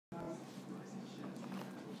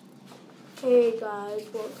Hey guys,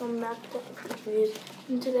 welcome back to News.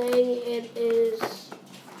 And today it is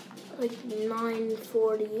like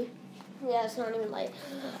 9:40. Yeah, it's not even late.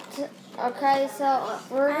 Okay, so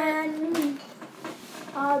we're And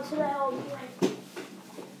today I'll be like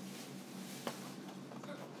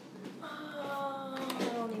I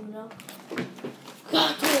don't even know.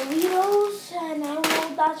 Got Doritos, and I don't know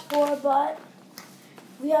what that's for, but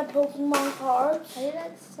we have Pokemon cards. Hey,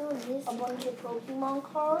 that's so nice. A bunch of Pokemon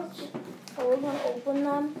cards. So we're gonna open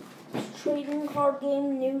them. Trading card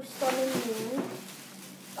game, new Sun and Moon.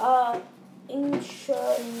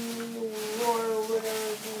 Ancient War, whatever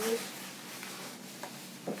it is.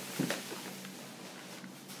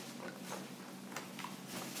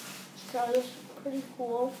 So this is pretty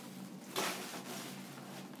cool.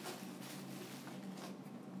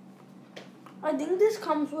 I think this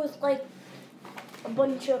comes with like a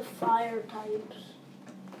bunch of fire types.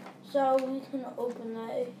 So we can open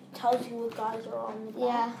that. It tells you what guys are on the back.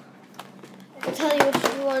 Yeah. I'll tell you which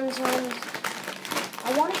ones on.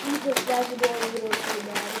 I want to eat this raspberry really so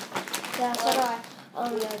bad. Yeah, so do I.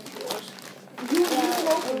 Yeah, it's yours. Yeah, can I'm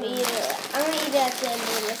open gonna it. eat it. I'm gonna eat it at the end of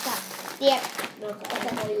this time. Yeah.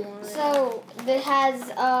 Okay. So it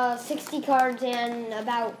has 60 cards and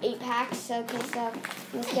about 8 packs. Okay, so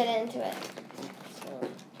let's get into it. So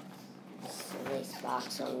this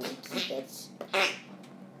box on bits.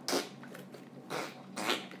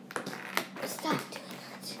 Stop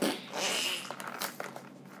doing that.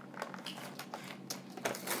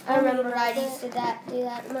 I remember I used to do that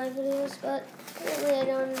in my videos, but really I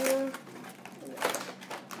don't know.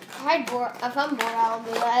 If I'm bored, I'll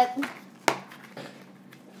do that.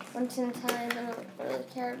 Once in a time, I don't really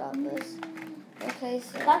care about this. Okay,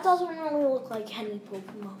 so That doesn't really look like any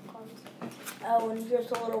Pokemon cards. Oh, and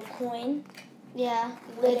here's a little coin. yeah,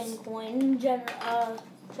 Living coin.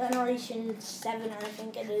 Generation 7, I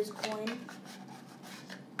think it is, coin.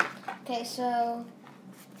 okay. So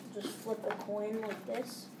Just flip a coin like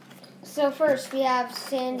this. first we have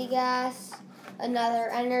Sandy Gas, another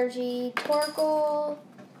Energy, Torkoal.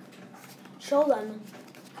 Show them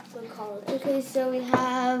the cards. Okay, so we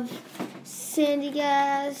have Sandy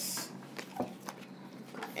Gas,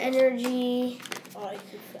 Energy, Oh, I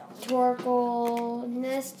keep failing. Torkoal,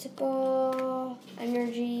 Nest Ball,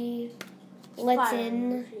 Energy, Let's Fire In,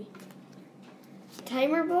 energy.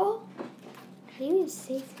 Timer Ball. How do you even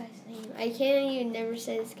say this guy's name? I can't even never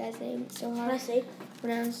say this guy's name. It's so Can hard I to say?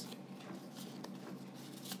 pronounce.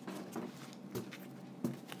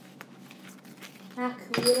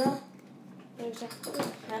 Makuta. There's a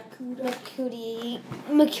Makuta.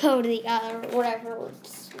 Makoti, or whatever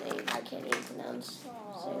its name. I can't even pronounce.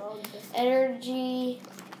 Oh, Energy,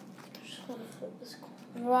 just want to flip this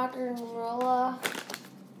coin. Rock and Rolla,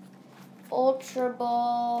 Ultra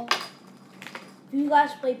Ball, Do you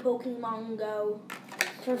guys play Pokemon Go?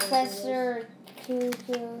 Professor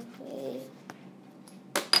Cuckoo,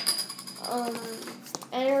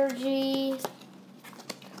 Energy,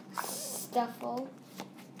 Stuffle,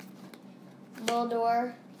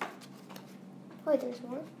 Buldor. Wait, there's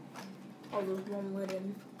more. Oh, there's one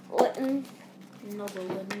Litten. Litten, Another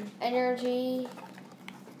Litten. Energy,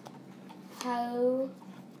 How,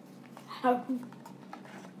 How?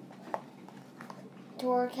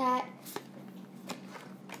 Torcat.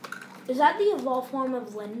 Is that the evolved form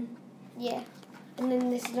of Litten? Yeah. And then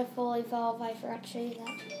this is a full evolve. I forgot to show you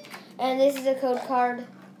that. And this is a code card.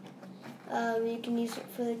 You can use it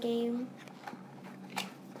for the game.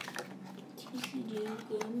 TCG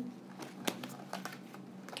game.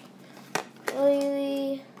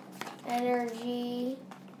 Lily, Energy,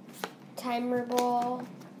 Timer Ball,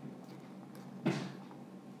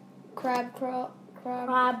 Crabrawler.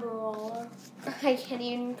 I can't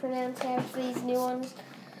even pronounce half these new ones.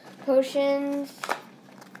 Potions,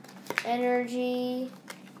 Energy,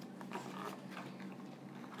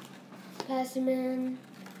 Passiman.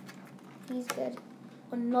 He's good.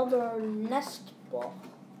 Another Nest Ball.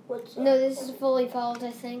 What's No, this is fully evolved,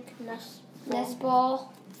 I think. Nest Ball. Nest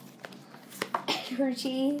Ball,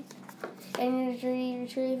 Energy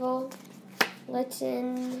Retrieval, Let's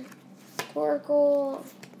In, Torkoal,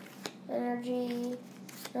 Energy,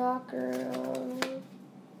 Rocker,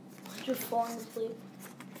 Just falling asleep.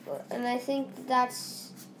 and I think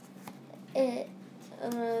that's it. I'm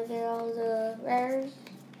gonna get all the rares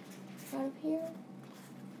out of here.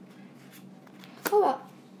 How about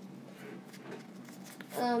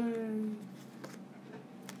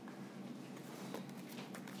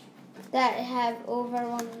that have over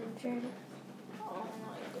 100. Oh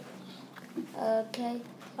my goodness. Okay.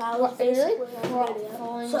 That What, was basically really? our video.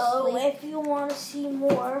 Falling So asleep. if you want to see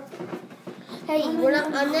more, Hey, I'm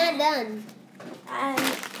not done. and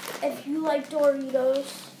if you like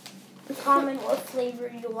Doritos, comment what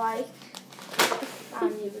flavor you like. I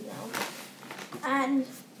don't even know. And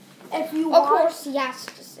if you want, of course, he has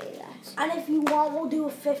to say that. And if you want, we'll do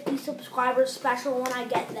a 50 subscriber special when I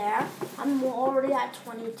get there. I'm already at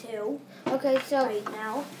 22. Okay, so right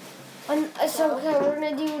now. Okay, we're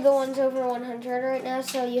gonna do the ones over 100 right now.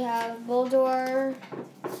 So you have Bulldor,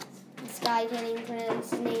 this guy can't even pronounce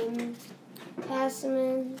his name,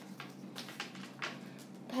 Passaman,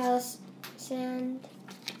 Palisand,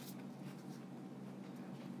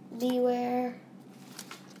 Beware.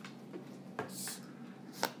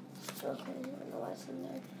 Okay, I don't know what's in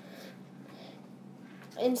there.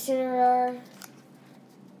 Incineroar,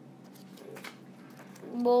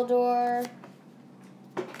 Bulldor,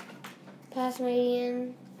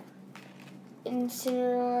 Passmadian,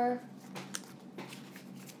 Incineroar,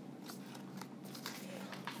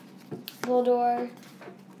 Bulldor,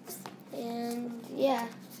 and yeah.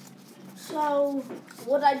 So,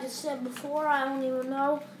 what I just said before, I don't even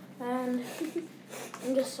know, and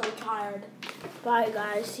I'm just so tired. Bye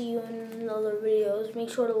guys, see you in other videos. Make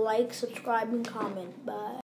sure to like, subscribe, and comment. Bye.